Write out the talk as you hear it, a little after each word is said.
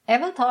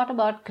Ever thought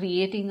about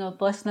creating a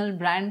personal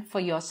brand for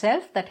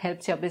yourself that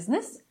helps your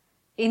business?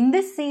 In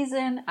this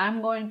season,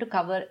 I'm going to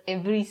cover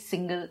every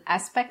single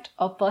aspect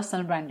of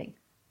personal branding.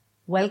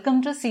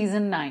 Welcome to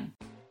Season 9.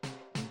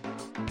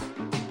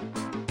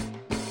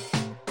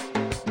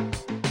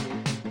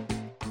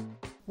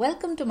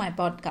 Welcome to my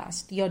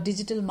podcast, Your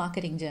Digital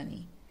Marketing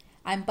Journey.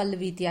 I'm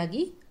Pallavi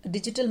Tyagi, a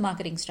digital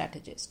marketing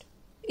strategist.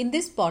 In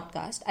this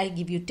podcast, I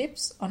give you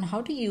tips on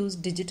how to use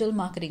digital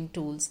marketing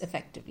tools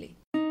effectively.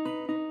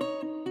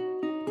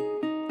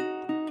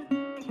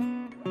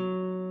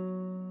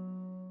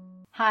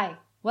 Hi,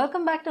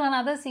 welcome back to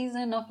another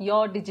season of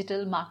Your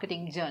Digital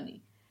Marketing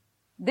Journey.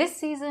 This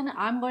season,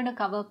 I'm going to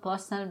cover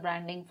personal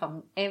branding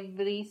from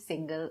every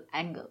single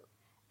angle.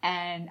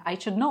 And I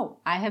should know,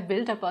 I have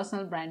built a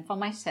personal brand for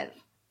myself.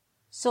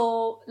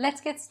 So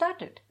let's get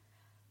started.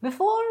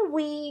 Before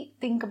we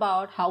think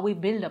about how we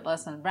build a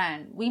personal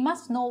brand, we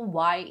must know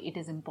why it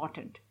is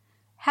important.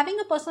 Having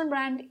a personal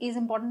brand is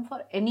important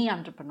for any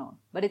entrepreneur,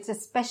 but it's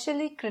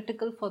especially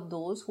critical for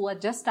those who are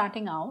just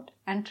starting out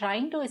and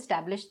trying to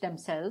establish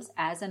themselves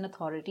as an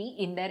authority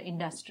in their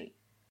industry.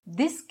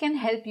 This can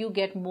help you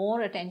get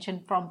more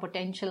attention from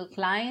potential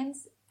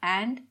clients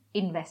and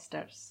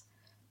investors.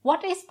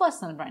 What is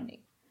personal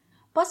branding?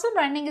 Personal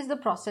branding is the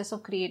process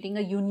of creating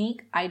a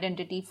unique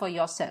identity for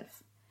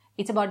yourself.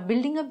 It's about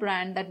building a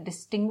brand that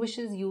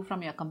distinguishes you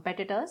from your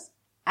competitors,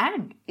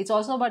 and it's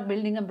also about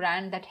building a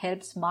brand that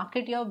helps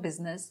market your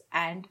business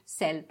and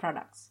sell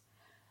products.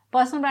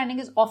 Personal branding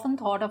is often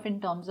thought of in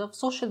terms of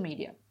social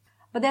media,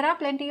 but there are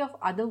plenty of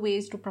other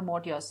ways to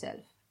promote yourself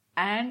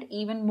and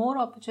even more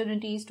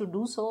opportunities to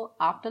do so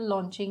after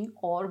launching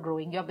or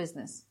growing your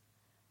business.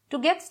 To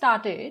get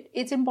started,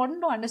 it's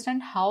important to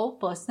understand how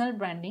personal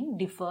branding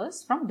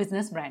differs from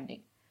business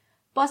branding.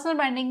 Personal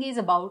branding is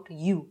about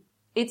you.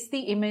 It's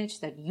the image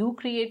that you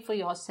create for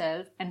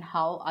yourself and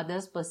how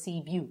others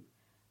perceive you.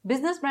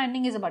 Business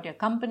branding is about your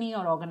company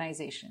or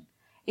organization.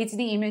 It's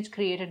the image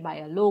created by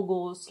a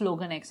logo,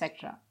 slogan,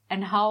 etc.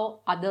 and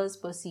how others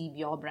perceive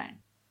your brand.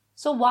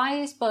 So why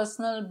is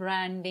personal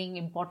branding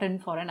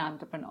important for an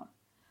entrepreneur?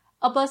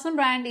 A personal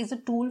brand is a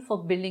tool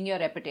for building your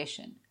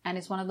reputation, and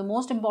it's one of the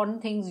most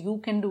important things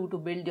you can do to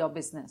build your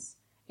business.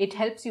 It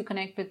helps you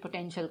connect with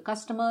potential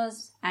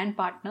customers and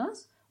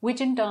partners,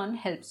 which in turn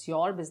helps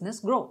your business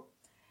grow.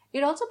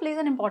 It also plays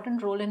an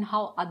important role in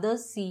how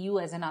others see you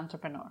as an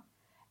entrepreneur.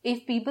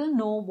 If people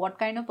know what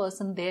kind of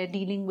person they're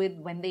dealing with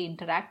when they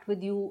interact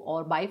with you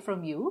or buy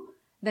from you,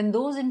 then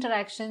those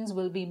interactions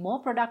will be more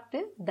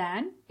productive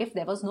than if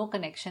there was no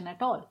connection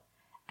at all.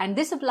 And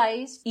this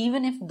applies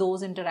even if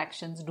those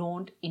interactions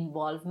don't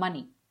involve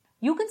money.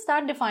 You can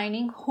start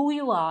defining who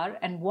you are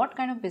and what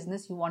kind of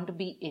business you want to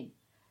be in.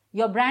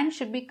 Your brand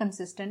should be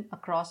consistent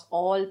across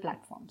all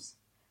platforms.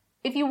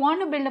 If you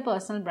want to build a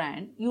personal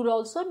brand, you'd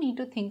also need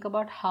to think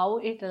about how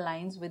it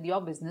aligns with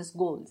your business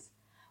goals.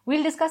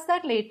 We'll discuss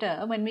that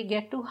later when we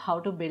get to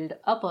how to build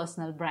a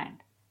personal brand.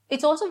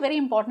 It's also very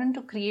important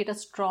to create a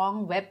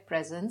strong web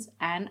presence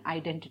and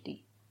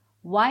identity.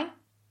 Why?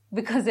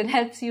 Because it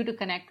helps you to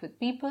connect with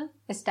people,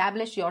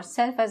 establish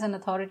yourself as an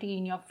authority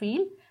in your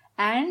field,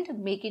 and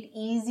make it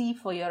easy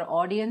for your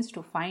audience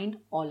to find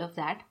all of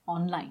that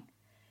online.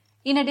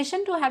 In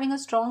addition to having a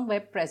strong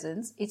web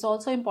presence, it's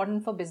also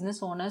important for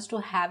business owners to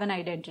have an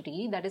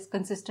identity that is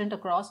consistent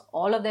across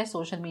all of their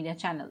social media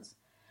channels.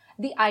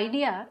 The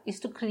idea is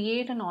to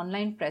create an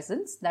online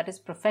presence that is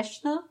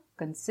professional,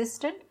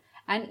 consistent,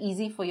 and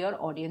easy for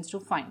your audience to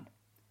find.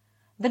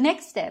 The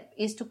next step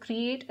is to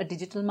create a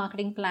digital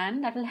marketing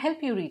plan that will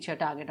help you reach your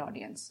target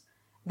audience.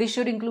 This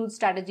should include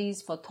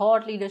strategies for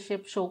thought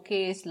leadership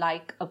showcase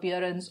like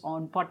appearance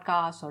on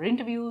podcasts or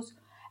interviews,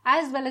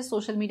 as well as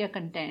social media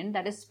content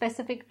that is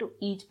specific to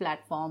each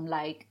platform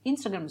like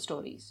Instagram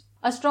stories.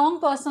 A strong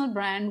personal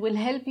brand will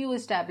help you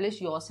establish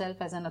yourself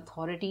as an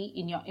authority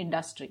in your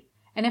industry.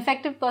 An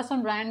effective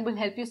personal brand will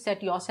help you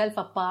set yourself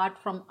apart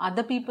from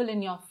other people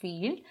in your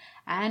field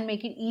and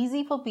make it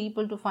easy for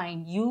people to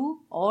find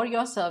you or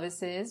your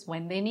services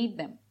when they need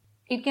them.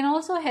 It can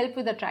also help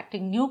with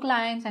attracting new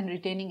clients and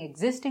retaining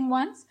existing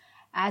ones,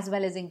 as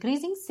well as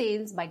increasing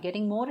sales by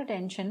getting more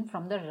attention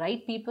from the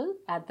right people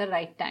at the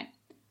right time.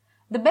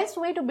 The best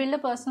way to build a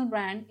personal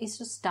brand is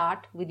to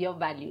start with your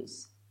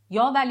values.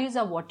 Your values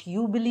are what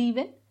you believe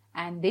in,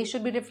 and they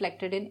should be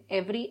reflected in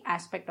every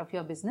aspect of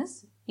your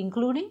business,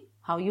 including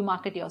how you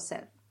market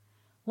yourself.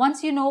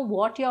 Once you know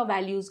what your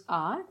values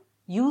are,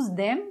 use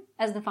them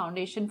as the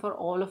foundation for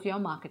all of your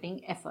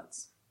marketing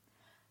efforts.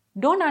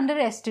 Don't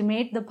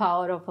underestimate the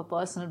power of a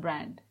personal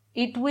brand.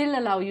 It will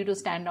allow you to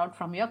stand out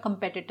from your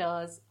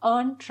competitors,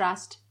 earn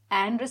trust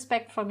and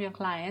respect from your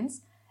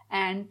clients,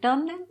 and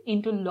turn them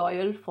into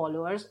loyal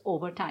followers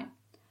over time.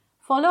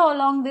 Follow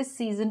along this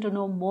season to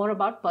know more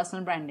about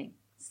personal branding.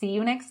 See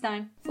you next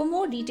time. For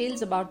more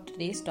details about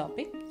today's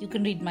topic, you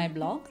can read my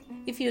blog.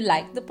 If you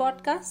like the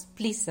podcast,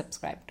 please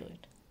subscribe to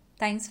it.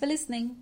 Thanks for listening.